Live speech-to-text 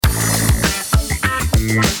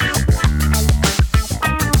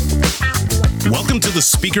Welcome to the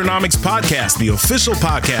Speakernomics Podcast, the official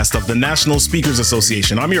podcast of the National Speakers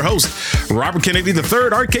Association. I'm your host, Robert Kennedy III,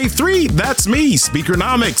 RK3. That's me.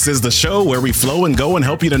 Speakernomics is the show where we flow and go and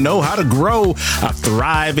help you to know how to grow a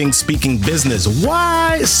thriving speaking business.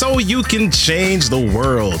 Why? So you can change the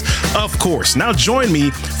world. Of course. Now join me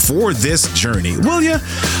for this journey, will you?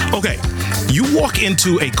 Okay. You walk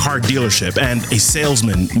into a car dealership and a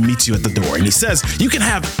salesman meets you at the door and he says, you can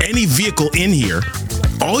have any vehicle in here.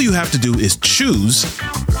 All you have to do is choose,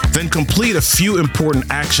 then complete a few important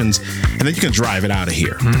actions, and then you can drive it out of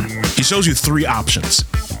here. He shows you three options.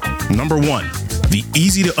 Number one, the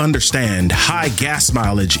easy to understand high gas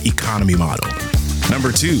mileage economy model.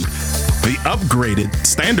 Number two, the upgraded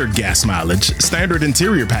standard gas mileage, standard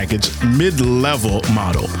interior package, mid-level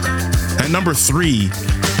model. And number three,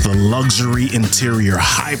 the luxury interior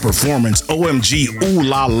high performance OMG ooh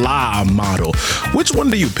la la model. Which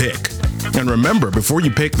one do you pick? And remember, before you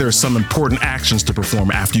pick, there are some important actions to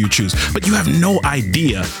perform after you choose, but you have no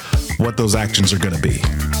idea what those actions are going to be.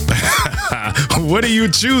 What are you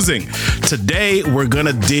choosing? Today, we're going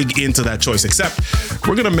to dig into that choice, except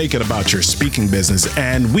we're going to make it about your speaking business,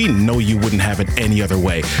 and we know you wouldn't have it any other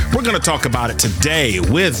way. We're going to talk about it today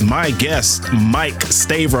with my guest, Mike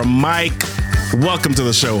Staver. Mike, welcome to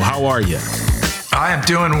the show. How are you? I am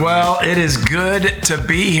doing well. It is good to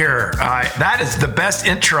be here. That is the best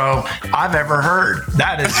intro I've ever heard.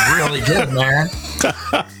 That is really good, man.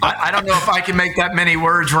 I don't know if I can make that many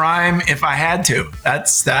words rhyme if I had to.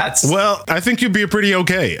 That's. Well, I think you'd be pretty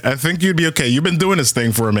okay. You've been doing this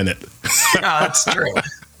thing for a minute. Yeah, that's true.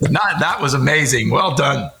 That was amazing. Well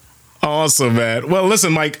done. Awesome, man. Well,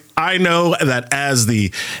 listen, Mike, I know that as the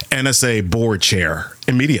NSA board chair,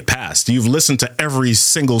 immediate past, you've listened to every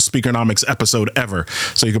single Speakernomics episode ever,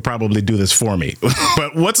 so you could probably do this for me.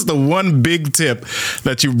 But what's the one big tip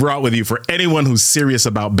that you brought with you for anyone who's serious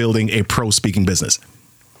about building a pro speaking business?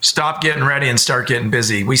 Stop getting ready and start getting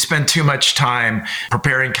busy. We spend too much time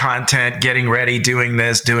preparing content, getting ready, doing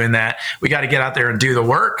this, doing that. We got to get out there and do the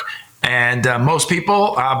work. And most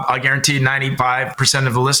people, I guarantee 95%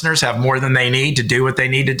 of the listeners have more than they need to do what they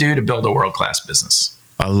need to do to build a world-class business.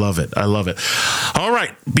 I love it. All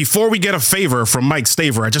right. Before we get a favor from Mike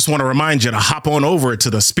Staver, I just want to remind you to hop on over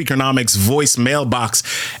to the Speakernomics voice mailbox.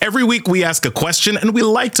 Every week we ask a question and we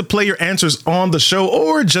like to play your answers on the show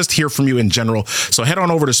or just hear from you in general. So head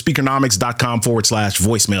on over to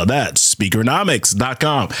speakernomics.com/voicemail. That's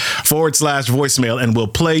speakernomics.com/voicemail, and we'll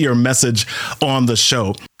play your message on the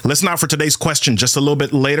show. Listen out for today's question just a little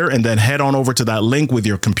bit later, and then head on over to that link with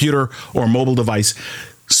your computer or mobile device,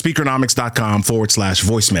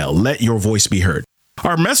 speakernomics.com/voicemail. Let your voice be heard.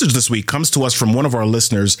 Our message this week comes to us from one of our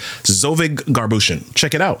listeners, Zovig Garbushin.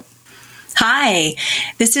 Check it out. Hi,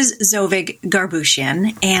 this is Zovig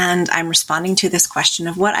Garbushin, and I'm responding to this question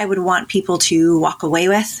of what I would want people to walk away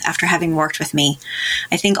with after having worked with me.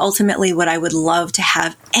 I think ultimately what I would love to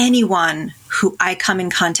have anyone who I come in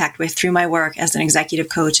contact with through my work as an executive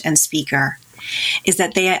coach and speaker is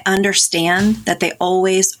that they understand that they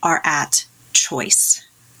always are at choice.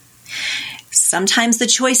 Sometimes the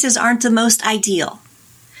choices aren't the most ideal,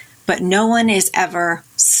 but no one is ever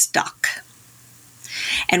stuck.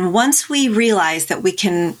 And once we realize that we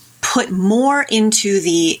can put more into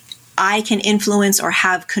the I can influence or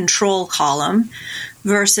have control column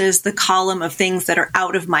versus the column of things that are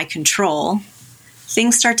out of my control,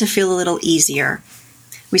 things start to feel a little easier.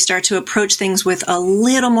 We start to approach things with a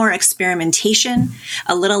little more experimentation,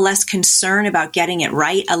 a little less concern about getting it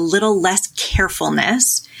right, a little less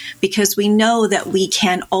carefulness, because we know that we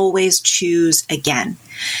can always choose again.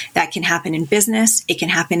 That can happen in business. It can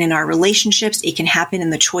happen in our relationships. It can happen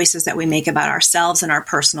in the choices that we make about ourselves and our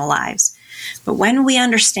personal lives. But when we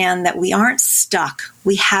understand that we aren't stuck,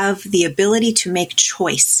 we have the ability to make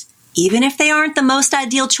choice, even if they aren't the most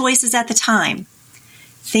ideal choices at the time.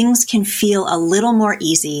 Things can feel a little more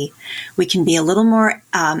easy. We can be a little more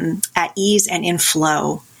at ease and in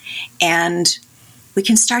flow. And we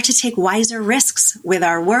can start to take wiser risks with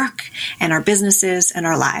our work and our businesses and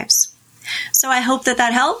our lives. So I hope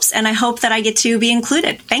that helps, and I hope that I get to be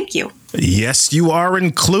included. Thank you. Yes, you are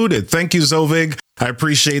included. Thank you, Zovig. I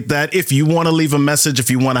appreciate that. If you want to leave a message,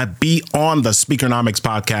 if you want to be on the Speakernomics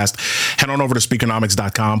podcast, head on over to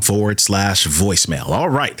speakernomics.com/voicemail. All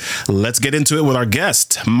right, let's get into it with our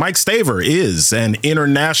guest. Mike Staver is an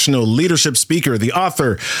international leadership speaker, the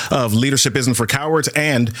author of Leadership Isn't for Cowards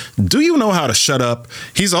and Do You Know How to Shut Up?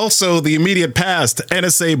 He's also the immediate past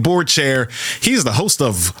NSA board chair. He's the host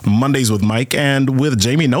of Mondays with Mike, and with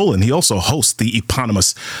Jamie Nolan, he also hosts the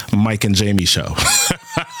eponymous Mike and Jamie show.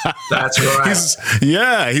 That's right.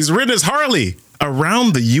 He's ridden his Harley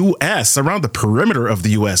around the U.S., around the perimeter of the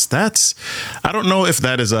U.S. I don't know if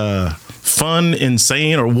that is fun,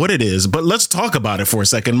 insane, or what it is, but let's talk about it for a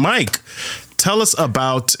second. Mike, tell us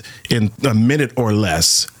about, in a minute or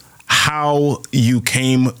less, how you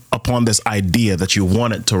came upon this idea that you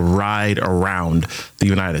wanted to ride around the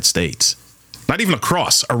United States. Not even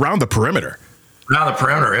across, around the perimeter. Around the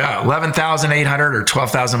perimeter, yeah. 11,800 or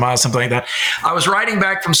 12,000 miles, something like that. I was riding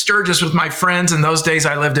back from Sturgis with my friends. In those days,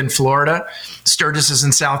 I lived in Florida. Sturgis is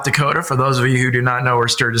in South Dakota. For those of you who do not know where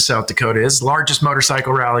Sturgis, South Dakota is, largest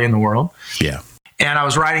motorcycle rally in the world. Yeah. And I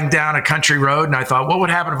was riding down a country road, and I thought, what would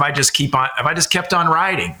happen if I just kept on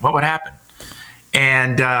riding? What would happen?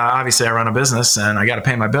 And obviously, I run a business, and I got to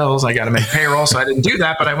pay my bills. I got to make payroll, so I didn't do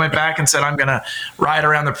that. But I went back and said, I'm going to ride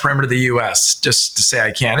around the perimeter of the U.S. just to say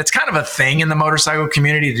I can. It's kind of a thing in the motorcycle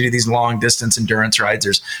community to do these long-distance endurance rides.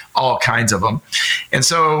 There's all kinds of them. And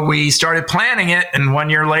so we started planning it, and 1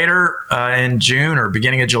 year later, in June or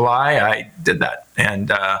beginning of July, I did that.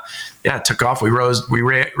 And it took off. We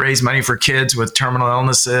raised money for kids with terminal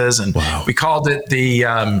illnesses, and we called it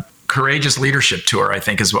the Courageous Leadership Tour, I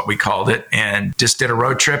think is what we called it, and just did a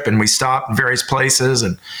road trip, and we stopped in various places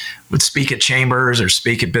and would speak at chambers or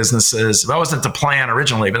speak at businesses. That wasn't the plan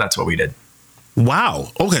originally, but that's what we did.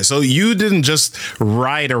 Wow. Okay. So you didn't just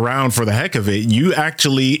ride around for the heck of it. You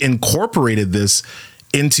actually incorporated this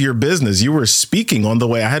into your business. You were speaking on the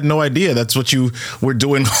way. I had no idea that's what you were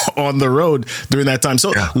doing on the road during that time.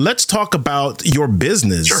 So let's talk about your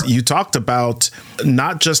business. Sure. You talked about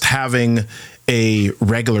not just having a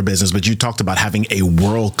regular business, but you talked about having a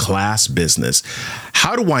world-class business.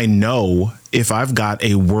 How do I know if I've got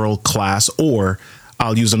a world-class, or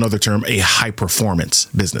I'll use another term, a high-performance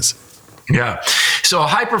business? Yeah. So a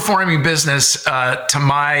high-performing business, to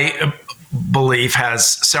my belief, has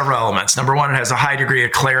several elements. Number one, it has a high degree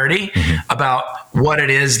of clarity about what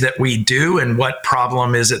it is that we do and what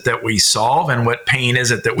problem is it that we solve and what pain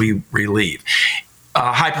is it that we relieve.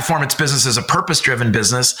 A high-performance business is a purpose-driven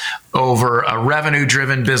business over a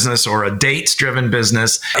revenue-driven business or a dates-driven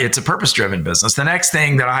business. It's a purpose-driven business. The next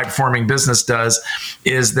thing that a high-performing business does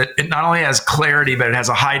is that it not only has clarity, but it has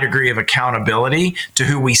a high degree of accountability to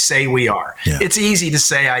who we say we are. Yeah. It's easy to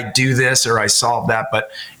say I do this or I solve that,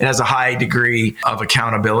 but it has a high degree of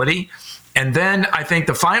accountability. And then I think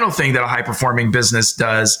the final thing that a high-performing business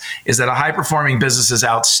does is that a high-performing business is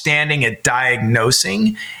outstanding at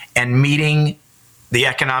diagnosing and meeting the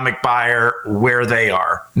economic buyer where they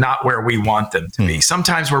are, not where we want them to be.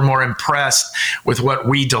 Sometimes we're more impressed with what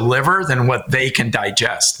we deliver than what they can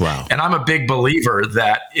digest. Wow. And I'm a big believer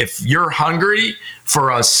that if you're hungry for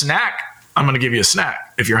a snack, I'm going to give you a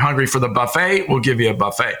snack. If you're hungry for the buffet, we'll give you a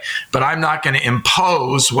buffet. But I'm not going to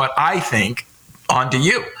impose what I think onto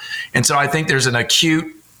you. And so I think there's an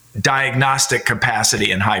acute diagnostic capacity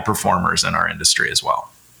in high performers in our industry as well.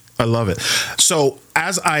 I love it. So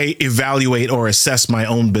as I evaluate or assess my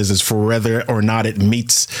own business for whether or not it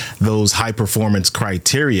meets those high performance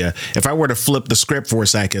criteria, if I were to flip the script for a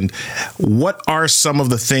second, what are some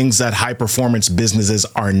of the things that high performance businesses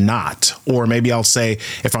are not? Or maybe I'll say,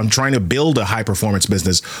 if I'm trying to build a high performance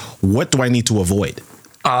business, what do I need to avoid?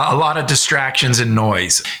 A lot of distractions and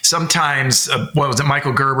noise. Sometimes,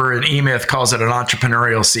 Michael Gerber in E-Myth calls it an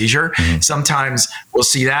entrepreneurial seizure. Sometimes we'll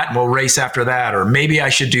see that and we'll race after that, or maybe I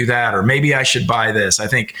should do that, or maybe I should buy this. I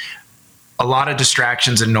think a lot of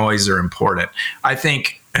distractions and noise are important. I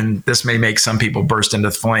think, and this may make some people burst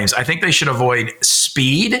into flames, I think they should avoid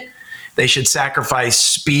speed. They should sacrifice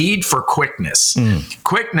speed for quickness.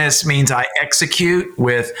 Quickness means I execute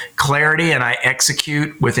with clarity and I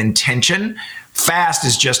execute with intention. Fast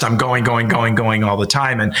is just I'm going all the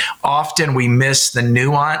time. And often we miss the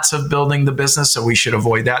nuance of building the business. So we should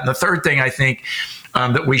avoid that. And the third thing I think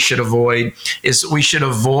that we should avoid is we should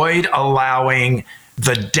avoid allowing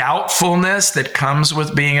the doubtfulness that comes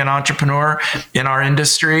with being an entrepreneur in our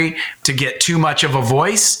industry to get too much of a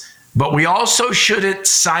voice. But we also shouldn't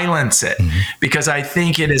silence it, because I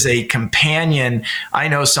think it is a companion. I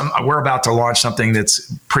know we're about to launch something that's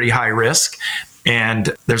pretty high risk.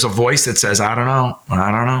 And there's a voice that says, I don't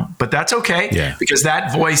know. But that's okay, because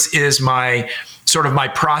that voice is my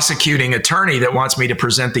prosecuting attorney that wants me to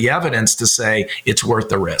present the evidence to say it's worth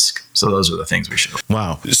the risk. So those are the things we should do.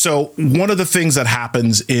 Wow. So one of the things that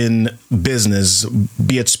happens in business,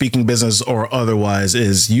 be it speaking business or otherwise,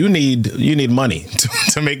 is you need money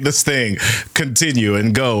to make this thing continue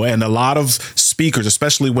and go. And a lot of speakers,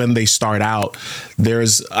 especially when they start out,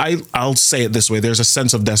 I'll say it this way, there's a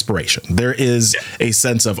sense of desperation. There is a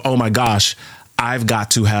sense of, oh my gosh, I've got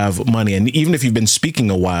to have money. And even if you've been speaking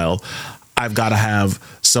a while, I've got to have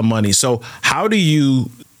some money. So how do you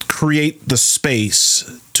create the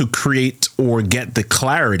space to create or get the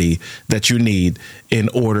clarity that you need in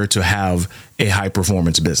order to have a high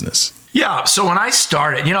performance business? Yeah. So when I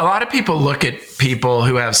started, a lot of people look at people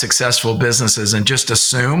who have successful businesses and just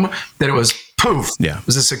assume that it was poof, it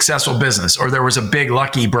was a successful business, or there was a big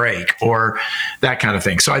lucky break, or that kind of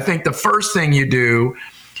thing. So I think the first thing you do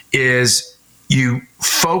is you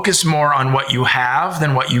focus more on what you have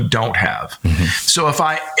than what you don't have. Mm-hmm. So if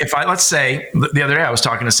I let's say the other day I was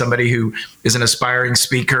talking to somebody who is an aspiring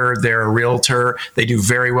speaker, they're a realtor, they do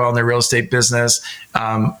very well in their real estate business,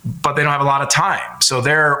 but they don't have a lot of time. So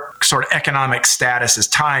their sort of economic status is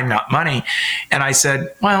time, not money. And I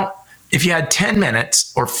said, well, if you had 10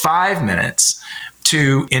 minutes or 5 minutes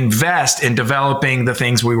to invest in developing the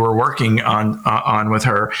things we were working on with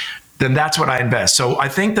her, then that's what I invest. So I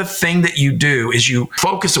think the thing that you do is you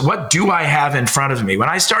focus on what do I have in front of me? When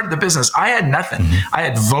I started the business, I had nothing. Mm-hmm. I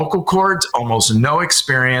had vocal cords, almost no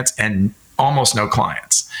experience, and almost no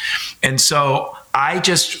clients. And so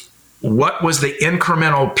what was the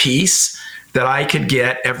incremental piece that I could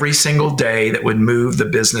get every single day that would move the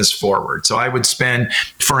business forward? So I would spend,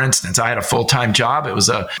 for instance, I had a full-time job. It was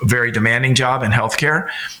a very demanding job in healthcare.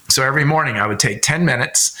 So every morning I would take 10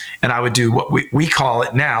 minutes and I would do what we call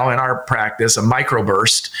it now in our practice, a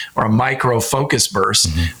microburst or a micro focus burst,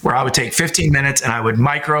 mm-hmm. where I would take 15 minutes and I would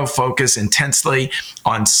micro focus intensely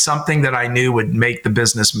on something that I knew would make the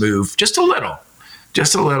business move just a little.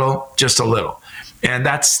 And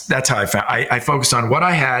that's how I found. I focused on what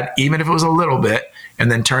I had, even if it was a little bit,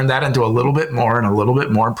 and then turned that into a little bit more and a little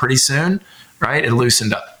bit more. And pretty soon, right, it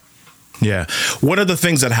loosened up. Yeah. One of the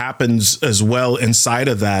things that happens as well inside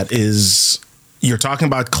of that is you're talking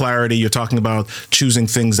about clarity. You're talking about choosing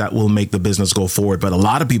things that will make the business go forward. But a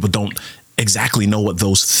lot of people don't exactly know what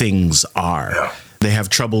those things are. Yeah. They have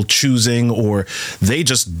trouble choosing, or they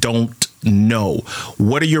just don't know.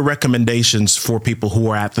 What are your recommendations for people who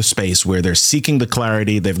are at the space where they're seeking the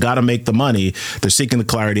clarity, they've got to make the money, they're seeking the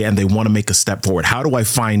clarity, and they want to make a step forward? How do I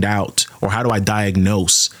find out, or how do I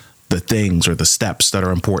diagnose the things or the steps that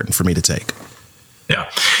are important for me to take? Yeah.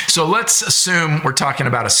 So let's assume we're talking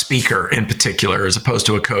about a speaker in particular, as opposed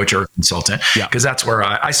to a coach or a consultant, because that's where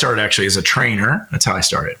I started actually as a trainer. That's how I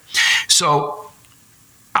started. So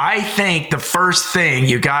I think the first thing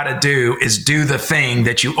you got to do is do the thing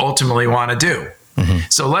that you ultimately want to do. Mm-hmm.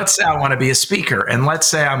 So let's say I want to be a speaker, and let's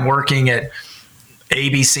say I'm working at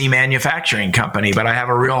ABC manufacturing company, but I have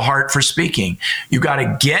a real heart for speaking. You got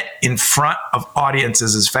to get in front of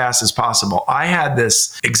audiences as fast as possible. I had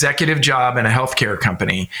this executive job in a healthcare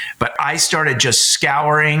company, but I started just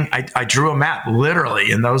scouring. I drew a map, literally,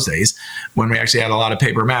 in those days when we actually had a lot of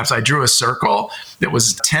paper maps. I drew a circle that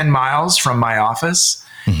was 10 miles from my office.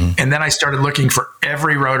 Mm-hmm. And then I started looking for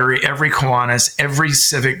every Rotary, every Kiwanis, every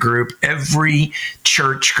civic group, every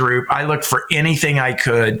church group. I looked for anything I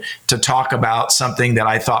could to talk about something that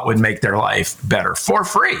I thought would make their life better for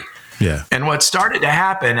free. Yeah. And what started to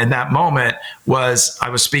happen in that moment was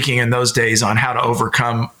I was speaking in those days on how to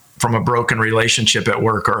overcome from a broken relationship at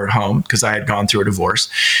work or at home, because I had gone through a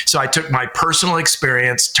divorce. So I took my personal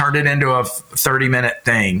experience, turned it into a 30-minute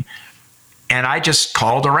thing. And I just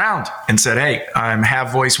called around and said, hey,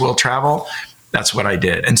 have voice, will travel. That's what I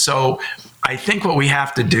did. And so I think what we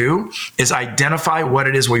have to do is identify what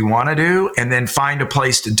it is we want to do and then find a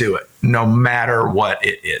place to do it, no matter what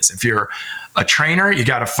it is. If you're a trainer, you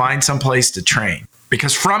got to find some place to train.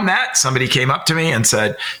 Because from that, somebody came up to me and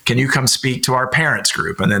said, can you come speak to our parents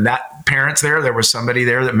group? And then that parents there was somebody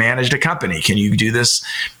there that managed a company. Can you do this?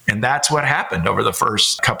 And that's what happened over the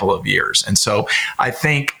first couple of years. And so I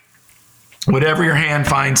think whatever your hand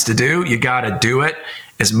finds to do, you got to do it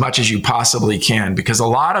as much as you possibly can, because a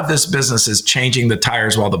lot of this business is changing the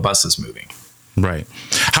tires while the bus is moving. Right.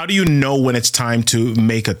 How do you know when it's time to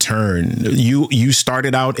make a turn? You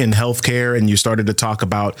started out in healthcare and you started to talk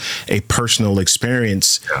about a personal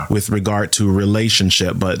experience with regard to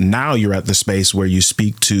relationship, but now you're at the space where you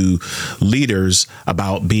speak to leaders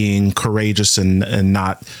about being courageous and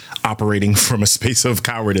not operating from a space of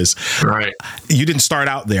cowardice. Right. You didn't start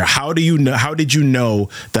out there. How did you know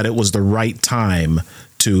that it was the right time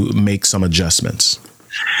to make some adjustments?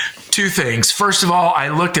 Two things. First of all, I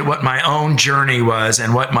looked at what my own journey was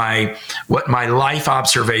and what my life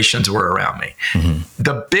observations were around me. Mm-hmm.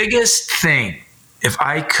 The biggest thing, if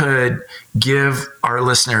I could give our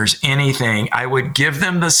listeners anything, I would give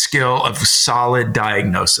them the skill of solid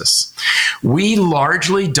diagnosis. We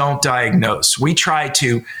largely don't diagnose. We try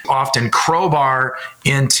to often crowbar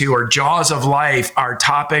into our jaws of life our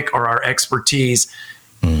topic or our expertise.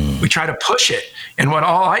 We try to push it. And what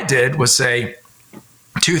all I did was say,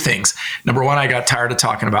 Two things. Number one, I got tired of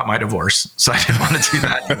talking about my divorce, so I didn't want to do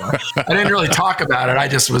that anymore. I didn't really talk about it. I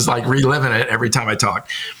just was like reliving it every time I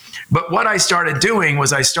talked. But what I started doing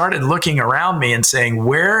was I started looking around me and saying,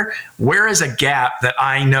 where is a gap that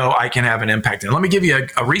I know I can have an impact in? Let me give you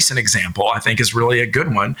a recent example I think is really a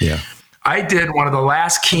good one. Yeah. I did one of the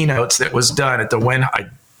last keynotes that was done at the Wynn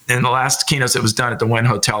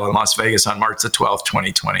Hotel in Las Vegas on March the 12th,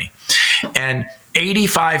 2020. And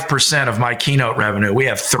 85% of my keynote revenue, we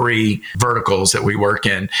have 3 verticals that we work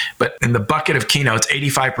in, but in the bucket of keynotes,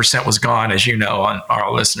 85% was gone, as you know, and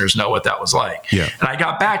our listeners know what that was like. Yeah. And I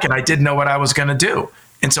got back and I didn't know what I was going to do.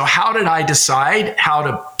 And so how did I decide how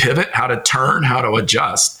to pivot, how to turn, how to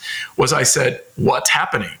adjust? Was I said, what's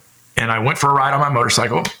happening? And I went for a ride on my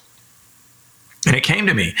motorcycle and it came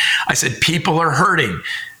to me. I said, people are hurting.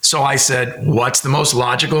 So I said, what's the most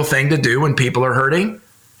logical thing to do when people are hurting?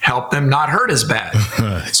 Help them not hurt as bad.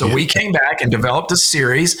 So we came back and developed a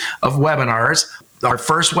series of webinars. Our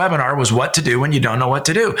first webinar was what to do when you don't know what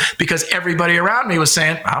to do, because everybody around me was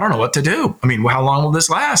saying, I don't know what to do. I mean, how long will this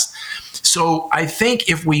last? So I think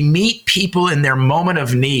if we meet people in their moment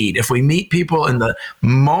of need, if we meet people in the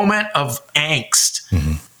moment of angst,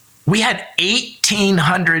 we had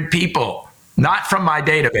 1,800 people, not from my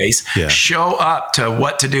database, show up to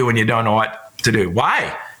what to do when you don't know what to do.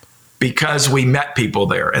 Why? Because we met people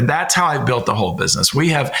there. And that's how I built the whole business. We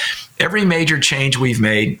have every major change we've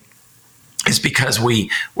made is because we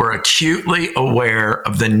were acutely aware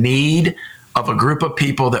of the need of a group of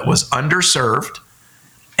people that was underserved.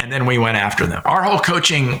 And then we went after them. Our whole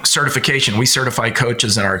coaching certification, we certify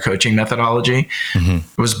coaches in our coaching methodology,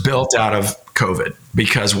 was built out of COVID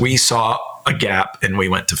because we saw a gap and we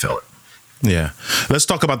went to fill it. Yeah. Let's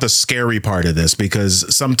talk about the scary part of this,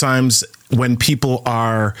 because sometimes when people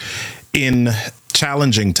are in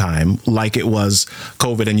challenging time, like it was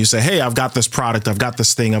COVID, and you say, hey, I've got this product, I've got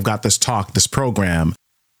this thing, I've got this talk, this program,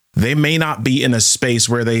 they may not be in a space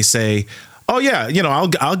where they say, oh yeah,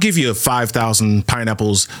 I'll give you 5,000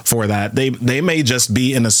 pineapples for that. They may just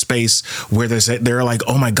be in a space where they're like,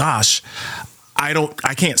 oh my gosh,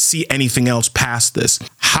 I can't see anything else past this.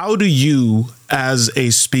 How do you, as a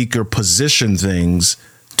speaker, position things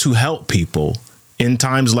to help people in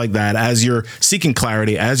times like that, as you're seeking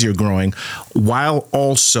clarity, as you're growing, while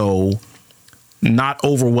also not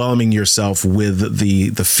overwhelming yourself with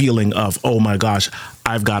the feeling of, oh my gosh,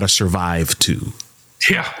 I've got to survive too?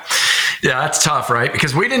 Yeah, that's tough, right?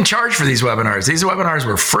 Because we didn't charge for these webinars. These webinars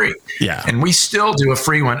were free. Yeah. And we still do a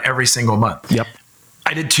free one every single month. Yep.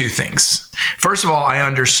 I did 2 things. First of all, I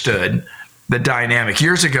understood the dynamic.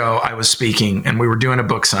 Years ago, I was speaking and we were doing a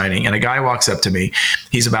book signing, and a guy walks up to me.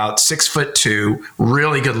 He's about 6'2",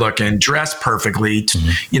 really good looking, dressed perfectly,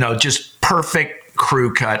 just perfect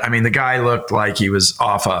crew cut. I mean, the guy looked like he was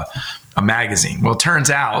off a magazine. Well, it turns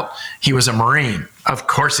out he was a Marine. Of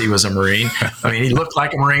course he was a Marine. I mean, he looked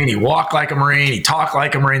like a Marine. He walked like a Marine. He talked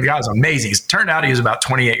like a Marine. The guy was amazing. It turned out he was about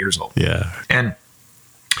 28 years old. Yeah. And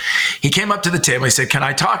he came up to the table. He said, can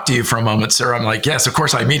I talk to you for a moment, sir? I'm like, yes, of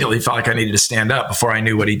course. I immediately felt like I needed to stand up before I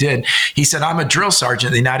knew what he did. He said, I'm a drill sergeant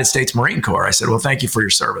in the United States Marine Corps. I said, well, thank you for your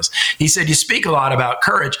service. He said, you speak a lot about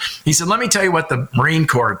courage. He said, let me tell you what the Marine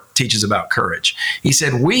Corps teaches about courage. He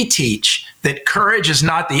said, we teach that courage is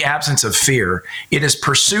not the absence of fear. It is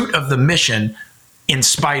pursuit of the mission in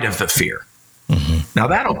spite of the fear. Now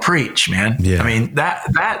that'll preach, man. Yeah. I mean,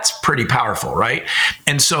 that's pretty powerful, right?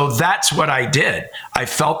 And so that's what I did. I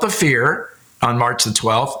felt the fear on March the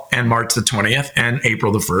 12th and March the 20th and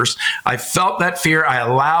April the 1st. I felt that fear. I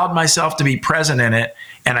allowed myself to be present in it,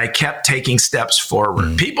 and I kept taking steps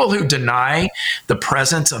forward. People who deny the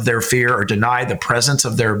presence of their fear or deny the presence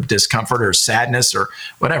of their discomfort or sadness or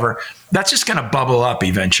whatever, that's just going to bubble up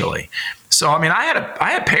eventually. So, I mean, I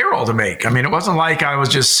had payroll to make. I mean, it wasn't like I was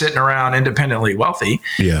just sitting around independently wealthy.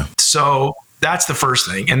 Yeah. So that's the first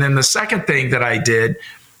thing. And then the second thing that I did,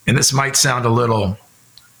 and this might sound a little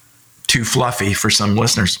too fluffy for some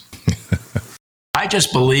listeners, I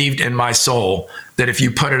just believed in my soul that if you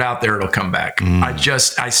put it out there, it'll come back.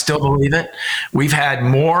 I still believe it. We've had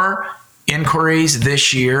more inquiries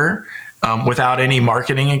this year without any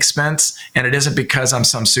marketing expense. And it isn't because I'm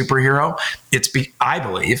some superhero. I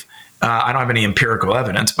believe, I don't have any empirical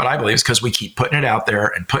evidence, but I believe it's because we keep putting it out there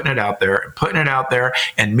and putting it out there and putting it out there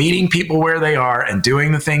and meeting people where they are and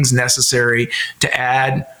doing the things necessary to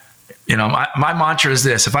add. My mantra is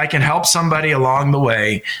this: if I can help somebody along the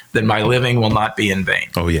way, then my living will not be in vain.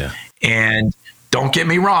 Oh, yeah. And don't get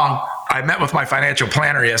me wrong. I met with my financial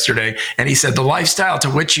planner yesterday, and he said the lifestyle to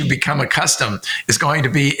which you become accustomed is going to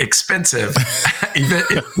be expensive even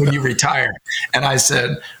when you retire. And I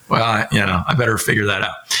said, well, I better figure that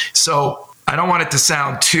out. So I don't want it to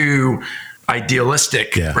sound too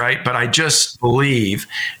idealistic, right? But I just believe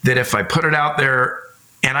that if I put it out there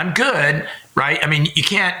and I'm good, right? I mean, you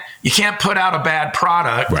can't put out a bad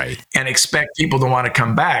product and expect people to want to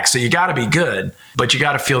come back. So you got to be good, but you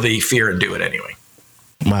got to feel the fear and do it anyway.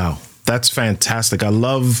 Wow. That's fantastic. I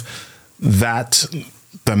love that,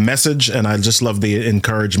 the message, and I just love the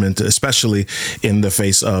encouragement, especially in the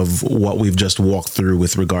face of what we've just walked through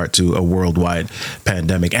with regard to a worldwide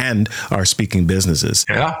pandemic and our speaking businesses.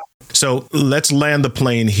 Yeah. So let's land the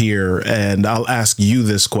plane here, and I'll ask you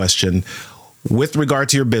this question. With regard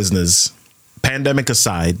to your business, pandemic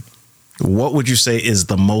aside, what would you say is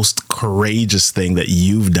the most courageous thing that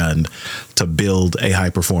you've done to build a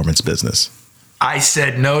high performance business? I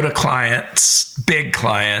said no to clients, big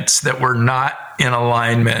clients that were not in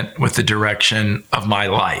alignment with the direction of my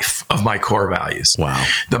life, of my core values. Wow.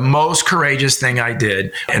 The most courageous thing I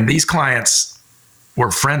did, and these clients were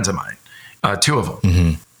friends of mine, 2 of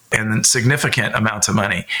them, and significant amounts of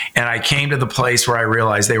money. And I came to the place where I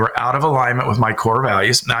realized they were out of alignment with my core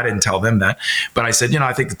values. And I didn't tell them that, but I said,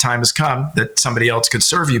 I think the time has come that somebody else could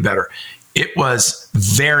serve you better. It was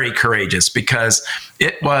very courageous because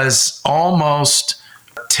it was almost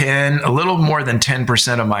a little more than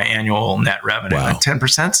 10% of my annual net revenue. Wow. And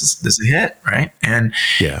 10% is a hit, right? And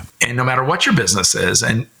no matter what your business is,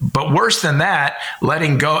 but worse than that,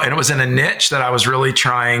 letting go. And it was in a niche that I was really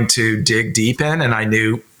trying to dig deep in, and I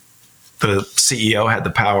knew the CEO had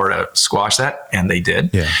the power to squash that, and they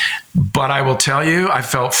did. Yeah. But I will tell you, I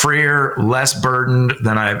felt freer, less burdened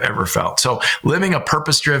than I've ever felt. So living a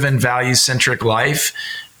purpose-driven, value-centric life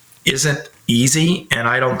isn't easy, and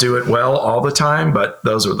I don't do it well all the time, but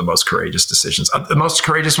those are the most courageous decisions. The most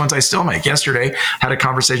courageous ones I still make. Yesterday, had a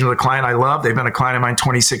conversation with a client I love. They've been a client of mine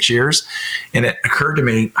 26 years, and it occurred to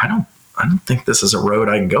me, I don't think this is a road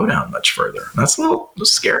I can go down much further. That's a little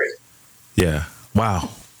scary. Yeah. Wow.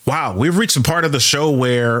 We've reached a part of the show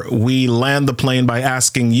where we land the plane by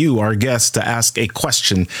asking you, our guests, to ask a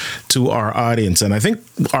question to our audience. And I think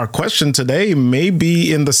our question today may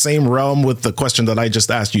be in the same realm with the question that I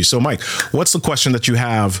just asked you. So, Mike, what's the question that you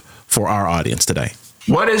have for our audience today?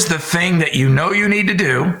 What is the thing that you know you need to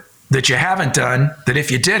do that you haven't done, that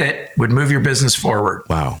if you did it would move your business forward?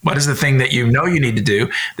 Wow. What is the thing that you know you need to do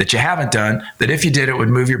that you haven't done, that if you did it would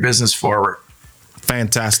move your business forward?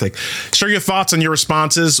 Fantastic. Share your thoughts and your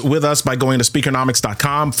responses with us by going to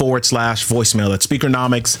speakernomics.com/voicemail. That's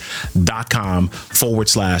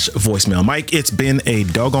speakernomics.com/voicemail. Mike, it's been a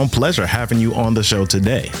doggone pleasure having you on the show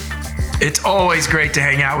today. It's always great to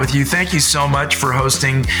hang out with you. Thank you so much for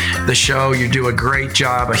hosting the show. You do a great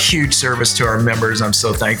job, a huge service to our members. I'm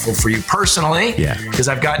so thankful for you personally, because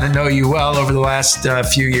I've gotten to know you well over the last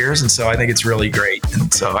few years. And so I think it's really great.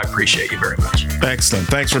 And so I appreciate you very much. Excellent.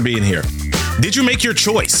 Thanks for being here. Did you make your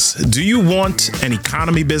choice? Do you want an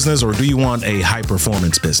economy business or do you want a high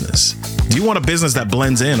performance business? Do you want a business that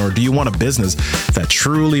blends in or do you want a business that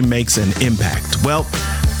truly makes an impact? Well,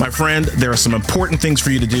 my friend, there are some important things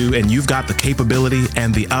for you to do, and you've got the capability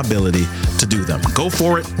and the ability to do them. Go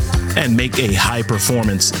for it and make a high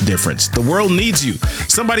performance difference. The world needs you.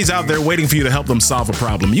 Somebody's out there waiting for you to help them solve a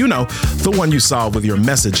problem. You know, the one you solve with your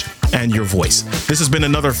message and your voice. This has been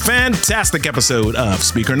another fantastic episode of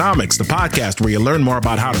Speakernomics, the podcast where you learn more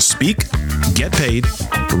about how to speak, get paid,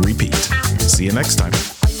 repeat. See you next time.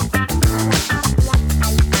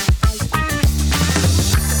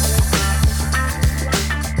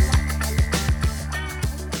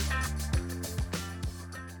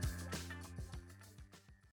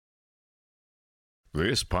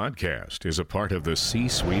 This podcast is a part of the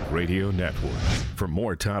C-Suite Radio Network. For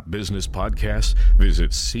more top business podcasts,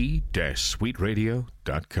 visit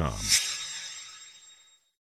c-suiteradio.com.